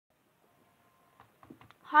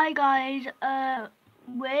Hi guys,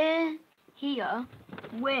 we're here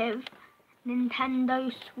with Nintendo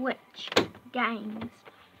Switch games,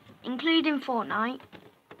 including Fortnite,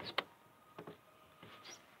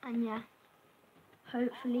 and yeah,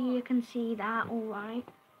 hopefully you can see that alright.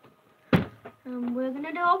 We're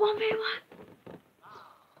gonna do a 1v1.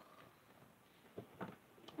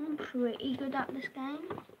 I'm pretty good at this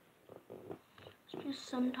game, it's just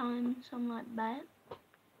sometimes I'm like bad.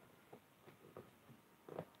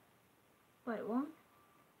 Wait, what?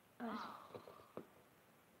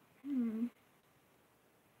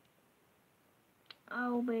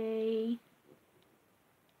 I'll be...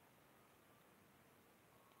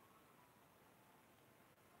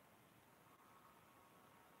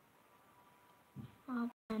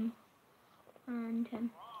 and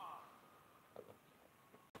him.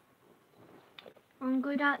 I'm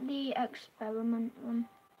good at the experiment one.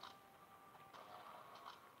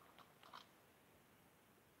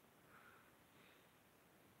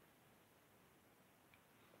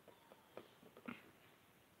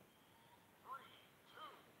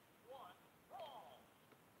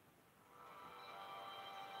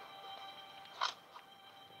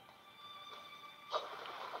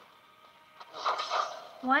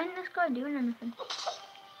 Why isn't this guy doing anything?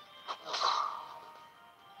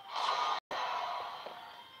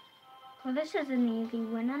 Well, this is an easy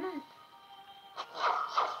win, isn't it?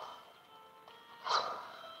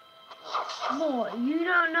 What? You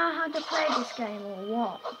don't know how to play this game or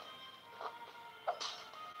what?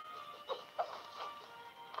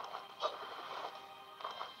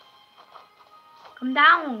 Come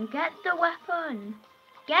down, get the weapon.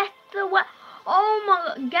 Get the weapon. Oh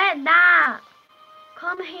my god, get that.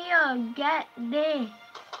 Come here, get this.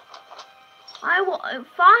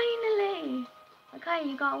 Finally. Okay,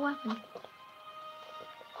 you got a weapon.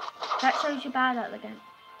 That shows you're bad at the game.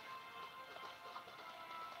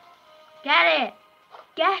 Get it.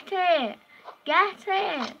 Get it. Get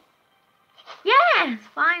it. Yes,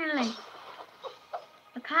 finally.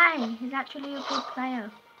 Okay, he's actually a good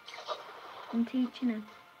player. I'm teaching him.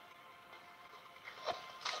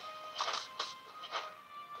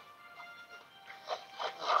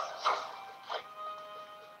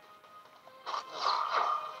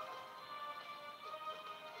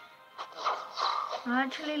 I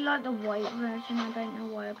actually like the white version. I don't know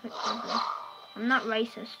why I picked the blue. I'm not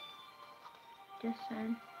racist. Just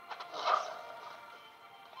saying.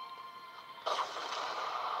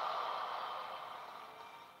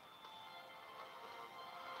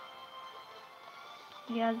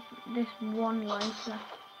 He has this one life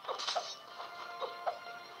left.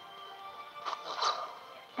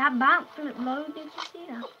 That backflip low, did you see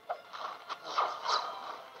that?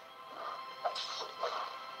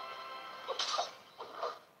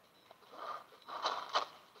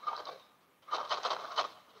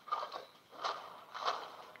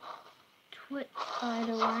 Twitch, by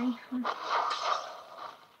the way.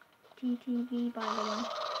 TTV, by the way.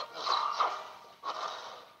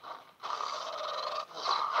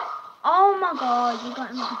 Oh my god, you got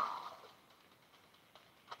him.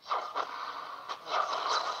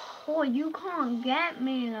 Oh, you can't get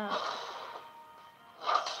me though.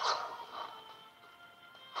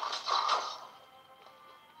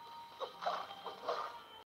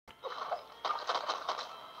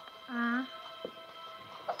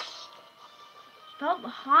 Stop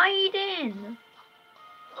hiding.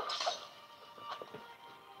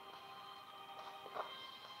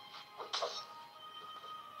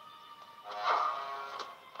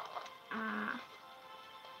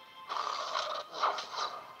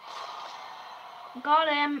 Got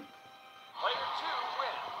him.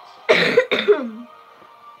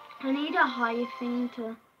 I need a high thing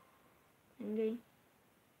to thingy.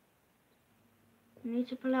 I need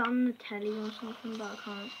to put it on the telly or something, but I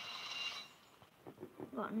can't.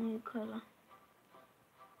 Got a new colour.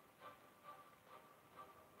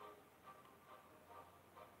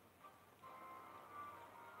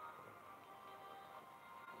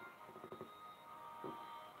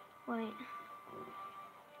 Wait.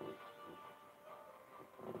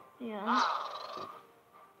 Yeah.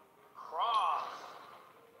 Cross.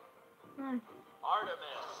 No.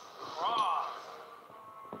 Artemis. Cross.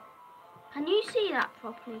 Can you see that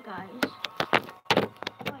properly, guys?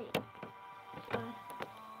 Wait. Sorry.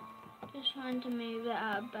 Just trying to move it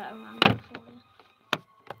at a better angle for you.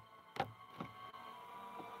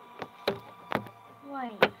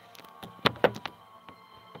 Wait.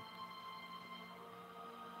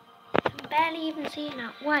 I'm barely even seeing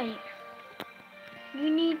that. Wait. You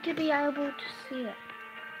need to be able to see it.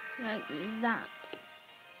 Like that.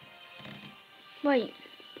 Wait.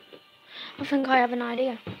 I think I have an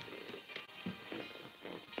idea.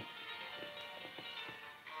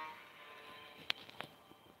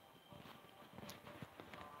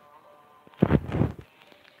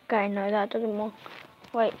 Okay, no, that doesn't work.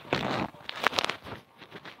 Wait.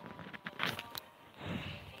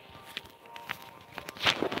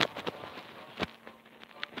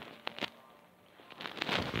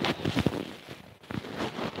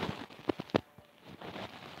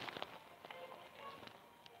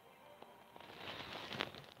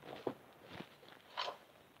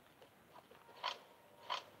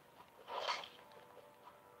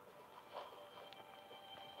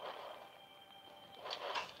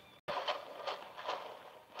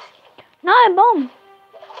 No, bomb.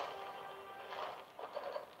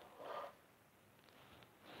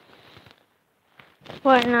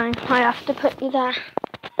 Wait, no, I have to put you there. 3,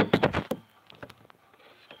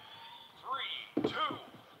 2, 1,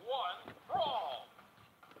 brawl!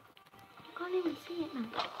 I can't even see it now.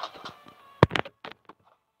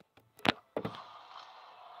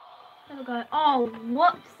 There we go. Oh,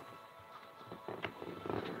 whoops.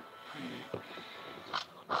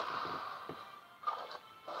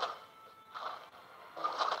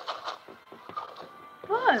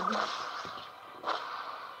 Whoa.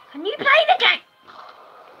 Can you play the game?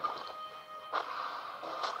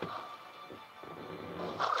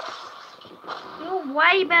 You're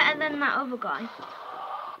way better than that other guy.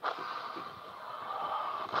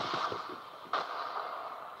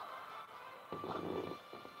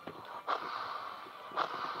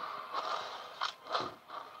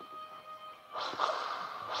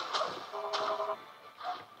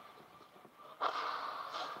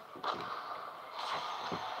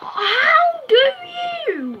 How do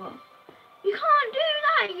you? You can't do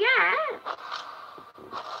that yet.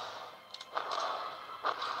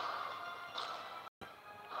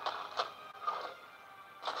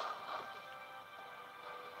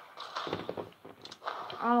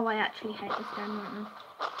 Oh, I actually hate this game right now.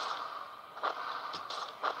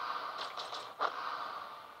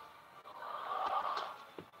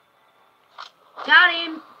 Got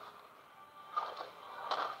him.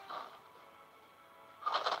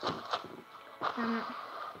 Damn it.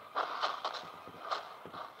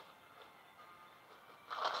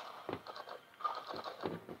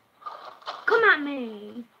 Come at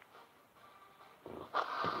me.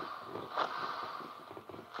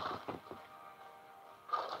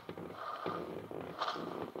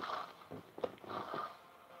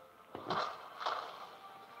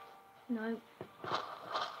 No.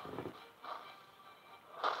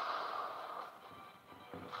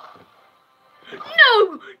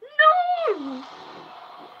 No! No!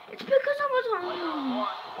 It's because I was on. One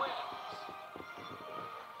wins.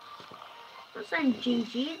 I'm not saying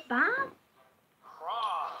GG is bad.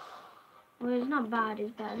 Cross. Well, it's not bad,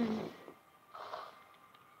 it's better than it.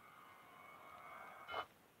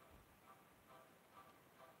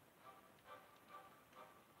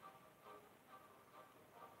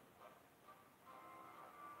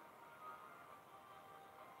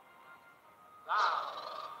 Now.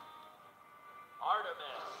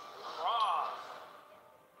 Artemis. Cross.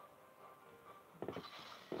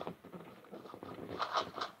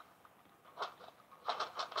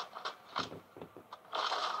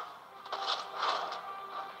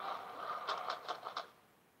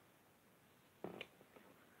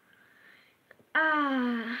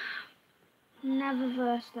 Ah, never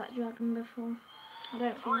versed that dragon before. I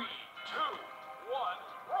don't 3, 2, think. 1,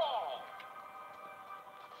 brawl!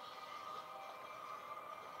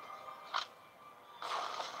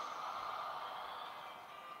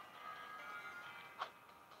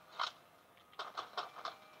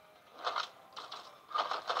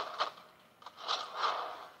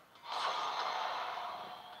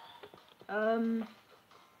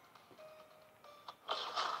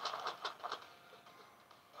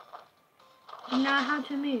 Do you know how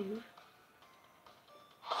to move?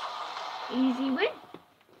 Easy win. Player 2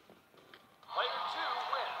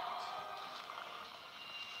 wins.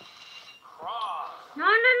 Cross. No,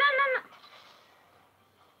 no, no, no, no.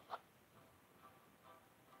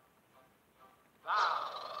 Now.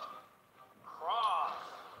 Cross.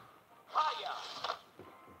 Hiya.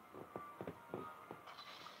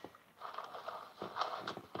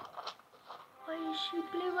 Why is she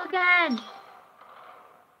blue again?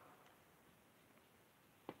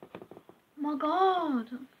 My God.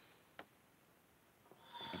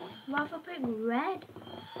 Rather pick red.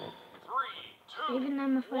 3, 2, Even though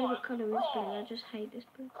my favourite 1, colour is blue, brawl! I just hate this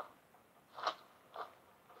blue.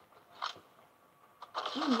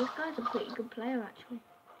 Ooh, this guy's a pretty good player actually.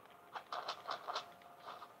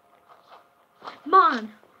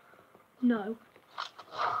 Man! No.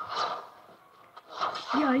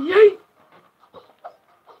 Yeah, yeah.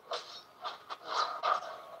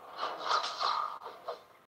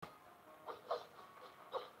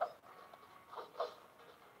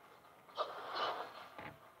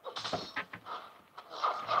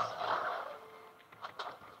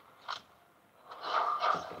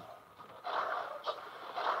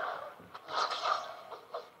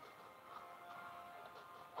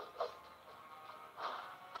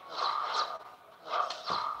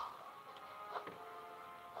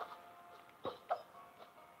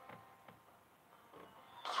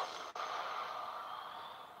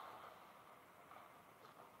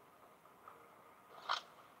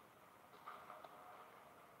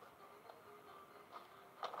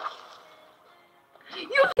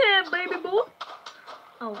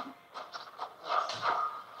 Oh.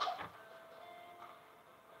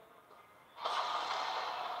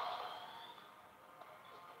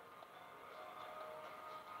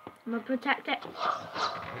 I'm gonna protect it.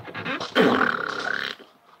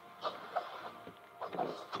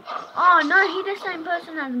 Oh no, he's the same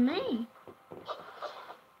person as me.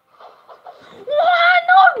 What?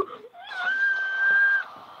 No!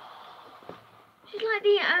 She's like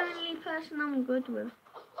the only person I'm good with.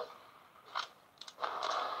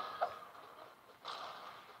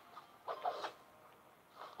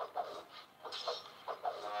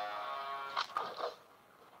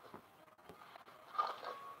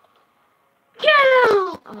 Get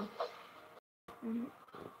out! Oh.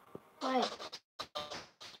 Wait.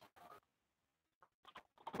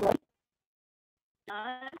 What? No.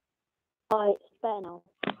 Oh, it's better now.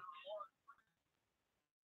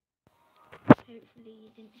 Hopefully you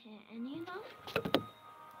didn't hear any of that.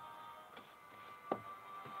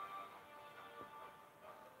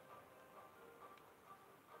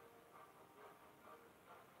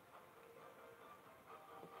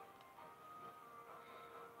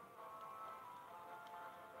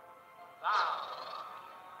 Foul.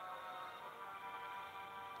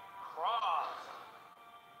 Cross.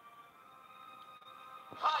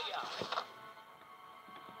 Hiya.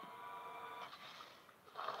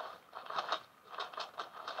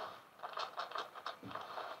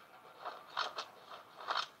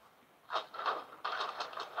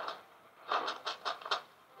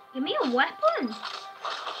 Give me a weapon.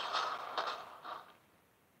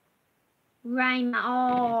 Rayman.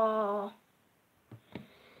 Oh.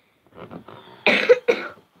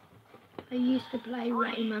 I used to play 3, 2,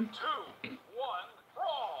 1, Rayman.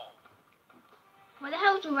 brawl. Where the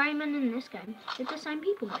hell's Rayman in this game? Did the same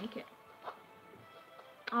people make it?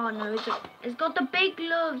 Oh no, it's got the big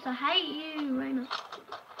gloves. I hate you, Rayman.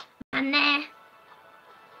 And there.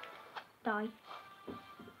 Die.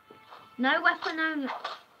 No weapon only.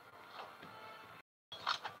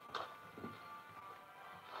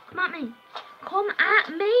 Come at me. Come at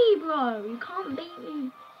me, bro. You can't beat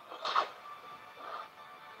me.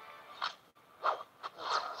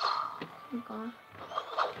 Oh god.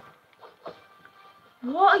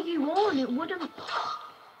 What are you on? It wouldn't.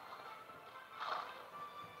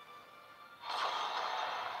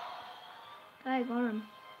 Okay, got him.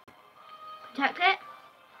 Protect it.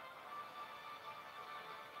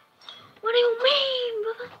 What do you mean,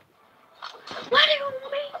 brother? What do you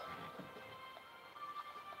mean?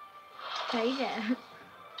 Okay, there.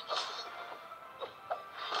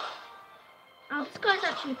 Oh, this guy's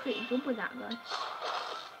actually pretty good with that guy.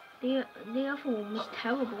 The other one was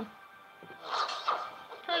terrible.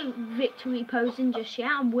 So victory posing just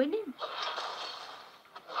yet. I'm winning.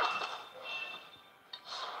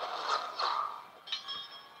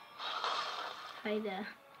 Hey there.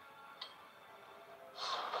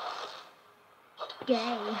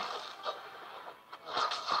 Gay.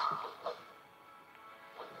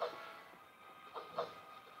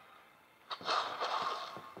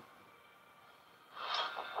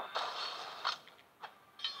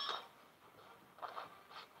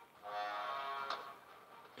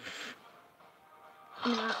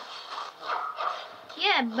 Yeah.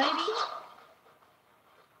 Yeah, baby.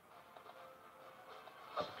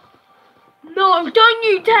 No, don't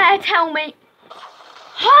you dare tell me.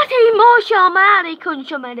 Hati Mosha Mari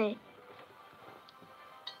Kunshamade.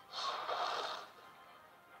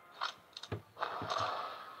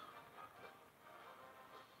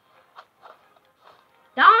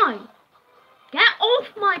 Die. Get off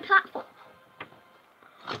my platform.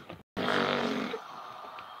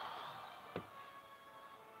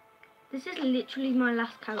 This is literally my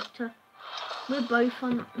last character. We're both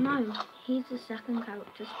on. No, he's the second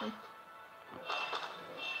character still.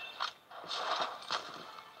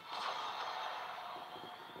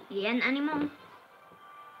 He ain't anymore.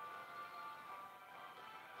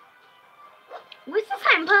 We're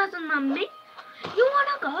the same person, mummy. You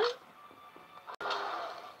wanna go?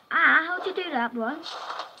 Ah, how'd you do that, bro?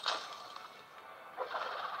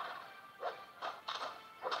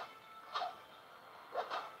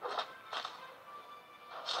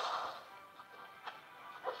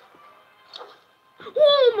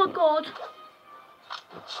 Oh my god.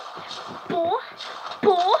 Boar.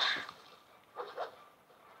 Boar.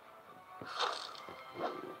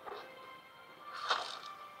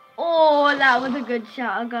 Oh, that was a good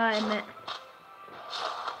shot, I gotta admit.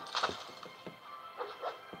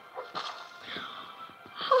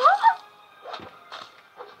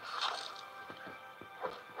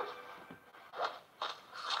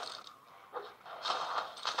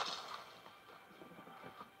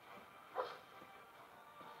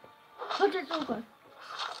 How did it all go?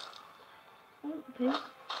 Oh, poo.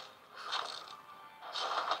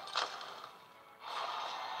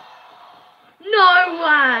 No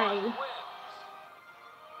way! Wins.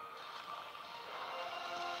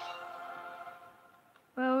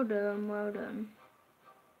 Well done, well done.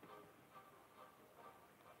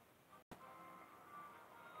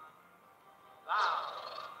 Foul.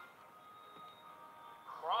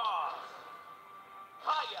 Cross.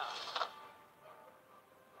 Fire.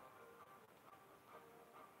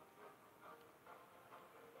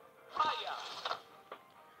 Fire.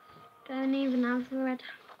 Don't even have the red.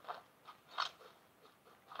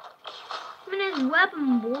 I'm in his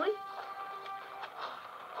weapon, boy.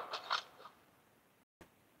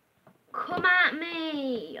 Come at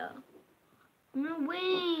me. I'm gonna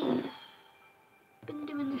win. Been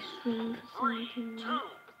doing this stream for 3, 2, 1, 17 minutes.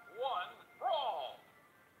 brawl.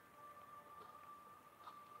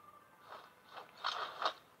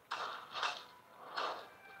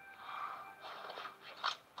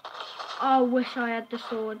 Oh, I wish I had the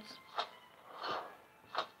swords.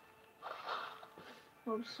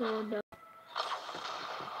 What sword?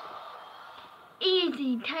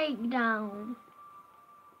 Easy takedown.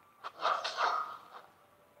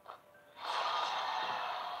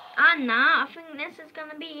 And now I think this is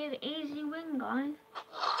gonna be an easy win, guys.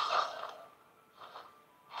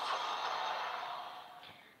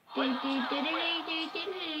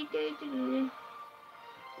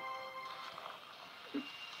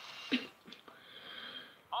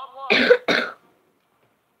 Online.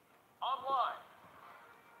 Online.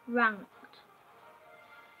 Ranked.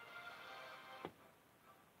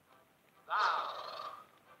 Foul.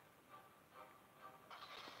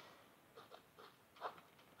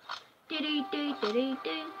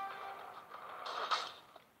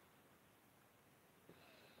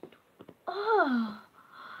 Oh,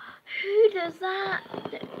 who does that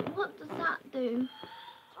do? What does that do? 3,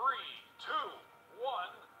 2, 1,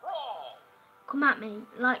 brawl. Come at me.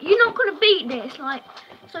 Like, you're not gonna beat this. Like,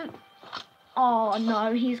 so. Oh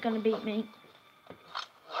no, he's gonna beat me.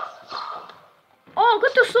 Oh, I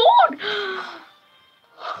got the sword!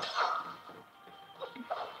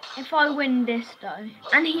 If I win this though,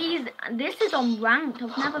 and this is on ranked.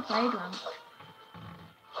 I've never played ranked.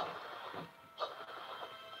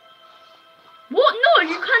 What? No,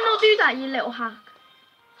 you cannot do that, you little hack.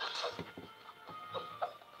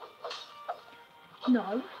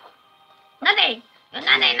 No. Nothing. You're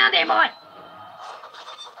nothing, boy.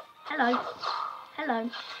 Hello. Hello.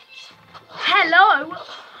 Hello.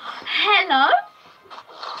 Hello.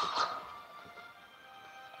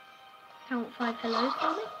 Count 5 hellos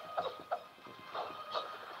for me.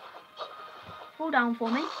 Fall down for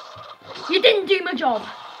me. You didn't do my job.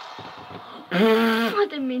 I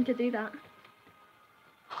didn't mean to do that.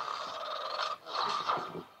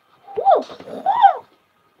 Whoa. Whoa.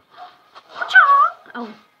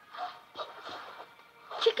 Oh.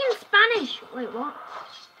 Chicken Spanish. Wait, what?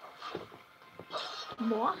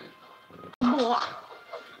 What? What?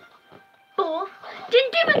 What?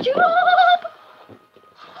 Didn't do my job.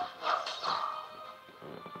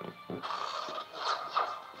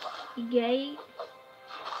 Gay.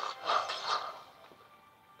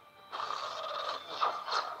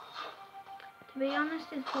 To be honest,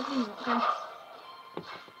 it's probably not good.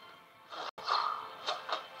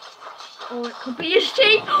 Or it could be a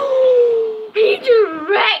sheep. He just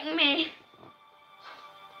wrecked me.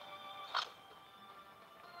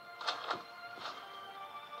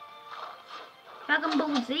 Dragon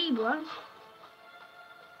Ball Z, bro.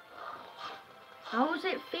 How does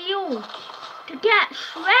it feel to get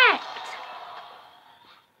shreked?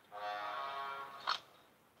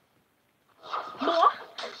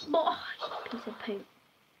 Boah. Piece of poop.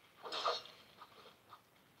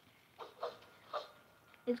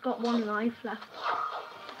 It's got 1 life left.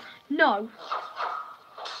 No.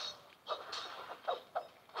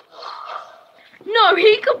 No,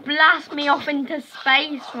 he could blast me off into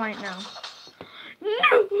space right now.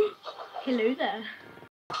 No. Hello there.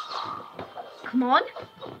 Come on.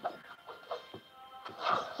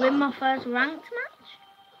 Win my first ranked match.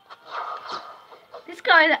 This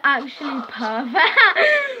guy's actually perfect.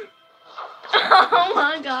 Oh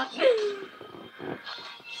my god.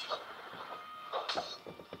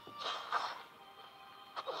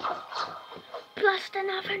 Blast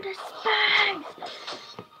enough into space.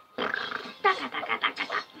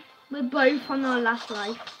 We're both on our last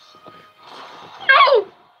life. No!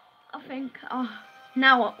 I think,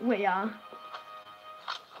 now we are.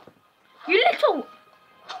 You little...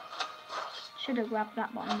 Should have grabbed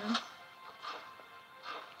that button then.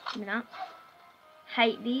 Give me that.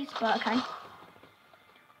 Hate these, but okay.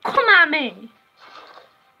 Come at me!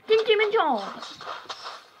 Didn't do my job.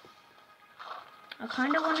 I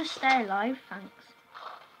kind of want to stay alive, thanks.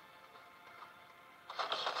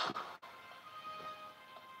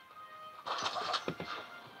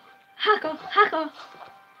 Hacker, hacker.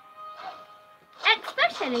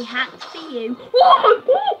 Especially hacks for you. Oh!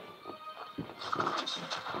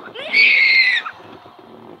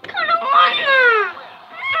 Come on!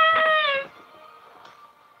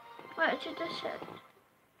 Wait, I should have said.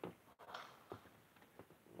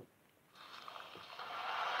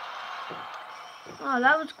 Oh,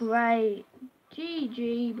 that was great.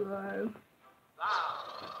 GG, bro.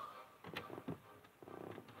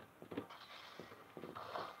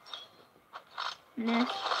 Yes.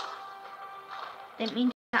 Didn't mean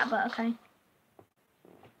to do that, but okay.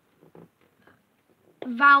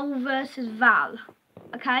 Val versus Val.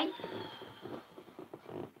 Okay?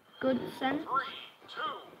 Good sense. 3, 2, 1,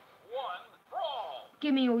 brawl.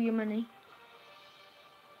 Give me all your money.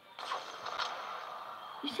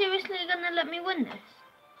 You seriously gonna let me win this?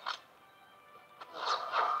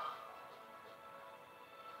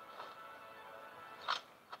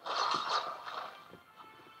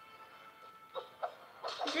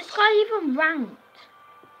 Is this guy even ranked?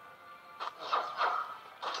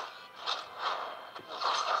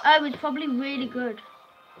 Oh, it's probably really good.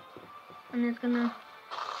 And it's gonna...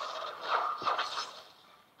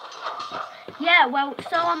 Yeah, well,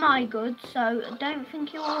 so am I good, so don't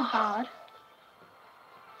think you're all hard.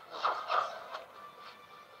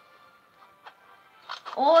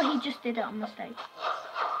 Or he just did it on mistake.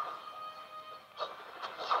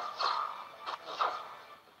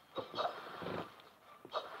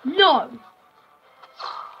 No!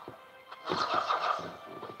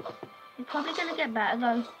 You're probably gonna get better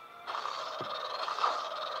though.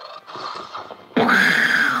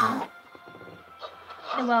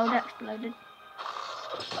 The world exploded.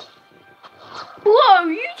 Whoa,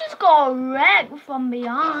 you just got wrecked from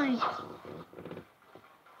behind.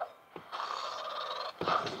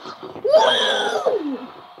 Whoa!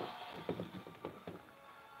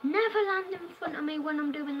 Never land in front of me when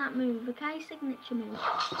I'm doing that move, okay? Signature move.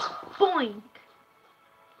 Boink.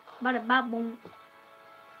 Bada ba boom.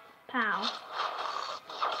 Pow.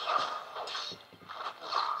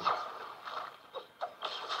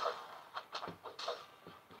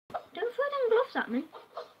 Don't throw them gloves at me.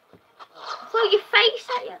 Throw your face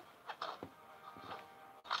at you.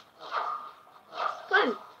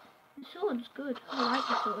 Whoa. The sword's good. I like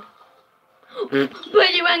the sword.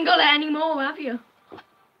 But you ain't got it anymore, have you?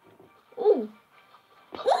 Ooh.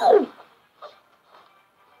 Ooh!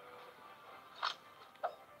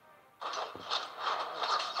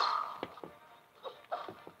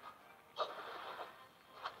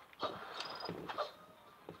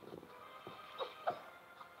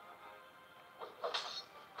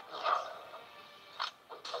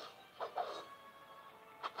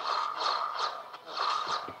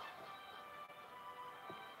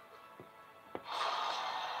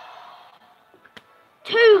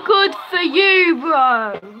 Too good for you,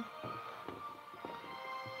 bro.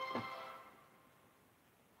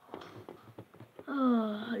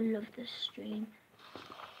 Oh, I love this stream.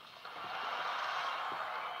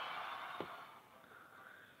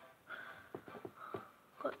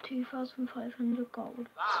 Got 2,500 gold.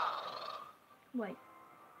 Wait.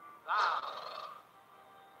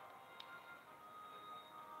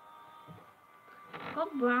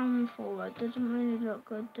 Got brown forward. Doesn't really look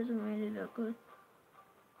good. Doesn't really look good.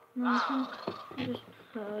 No, I think just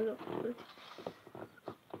look good.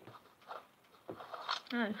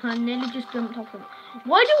 Oh, I nearly just jumped off him.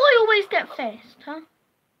 Why do I always get fist, huh?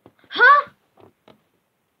 Huh?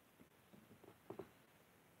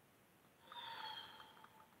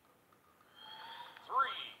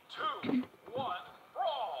 3, 2, 1,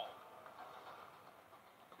 brawl.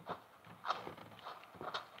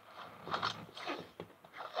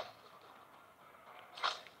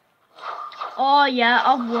 Oh yeah,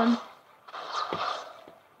 I've won.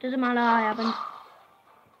 Doesn't matter, I haven't.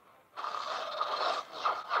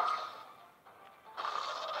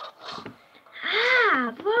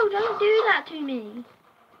 Ah, bro, don't do that to me.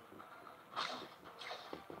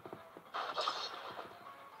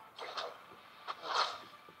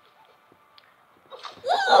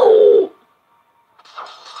 Ooh!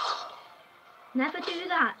 Never do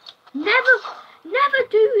that. Never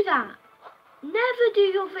do that. Never do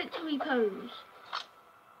your victory pose.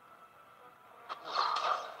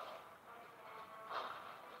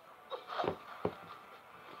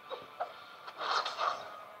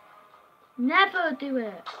 Never do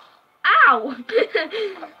it. Ow!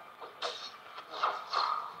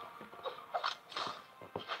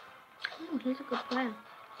 Oh, he's a good player.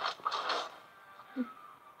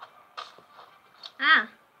 Ah.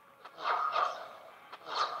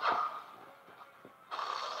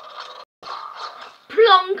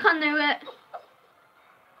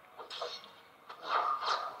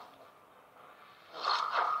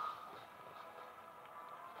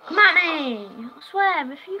 me. I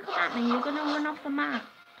swear, if you come at me, you're gonna run off the map.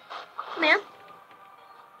 Come here.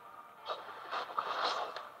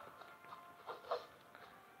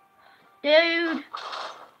 Dude.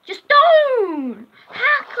 Just don't.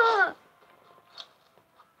 Hacker.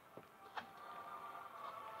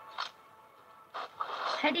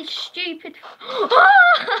 Head is stupid.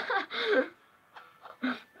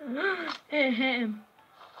 It hit him.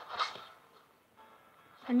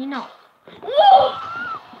 Can you not?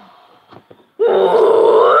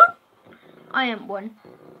 I am one.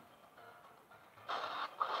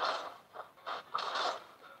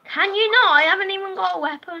 Can you not? I haven't even got a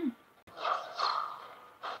weapon.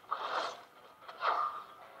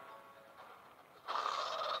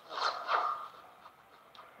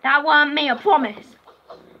 That weren't me, I promise.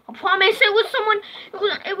 I promise it was someone.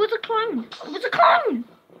 It was a clone. It was a clone.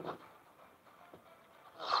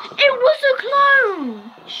 It was a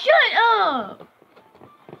clone. Shut up.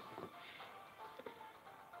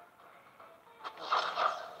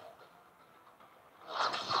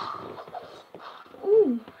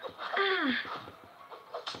 Ooh. Ah.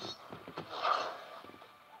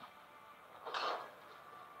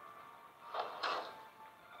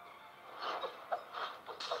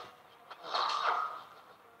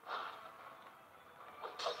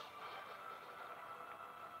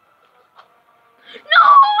 No,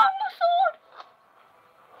 my sword.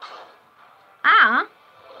 Ah.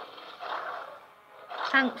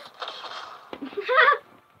 Thanks.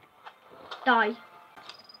 Die.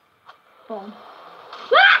 Boom.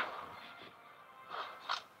 Ah!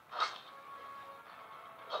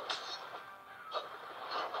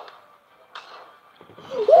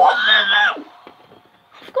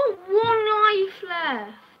 I've got 1 life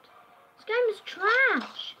left. This game is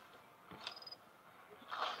trash.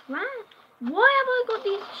 Trash. Why have I got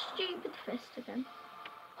these stupid fists again?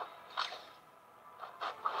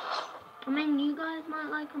 I mean, you guys might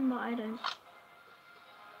like them, but I don't.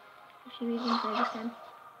 If you even play this game.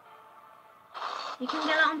 You can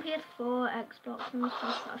get it on PS4, Xbox and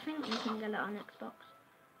stuff, but I think you can get it on Xbox.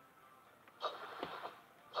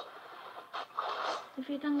 If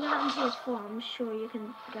you can get it on PS4, I'm sure you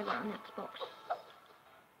can get it on Xbox.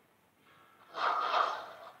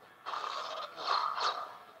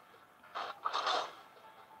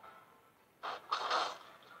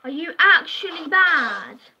 Are you actually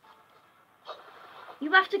bad?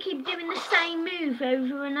 You have to keep doing the same move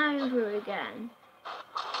over and over again.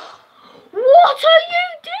 What are you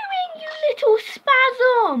doing, you little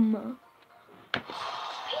spasm?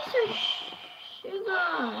 Piece of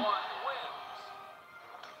sugar.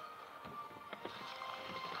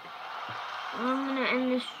 I'm gonna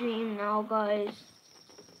end the stream now, guys.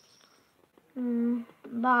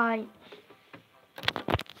 Bye.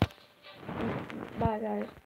 Bye, guys.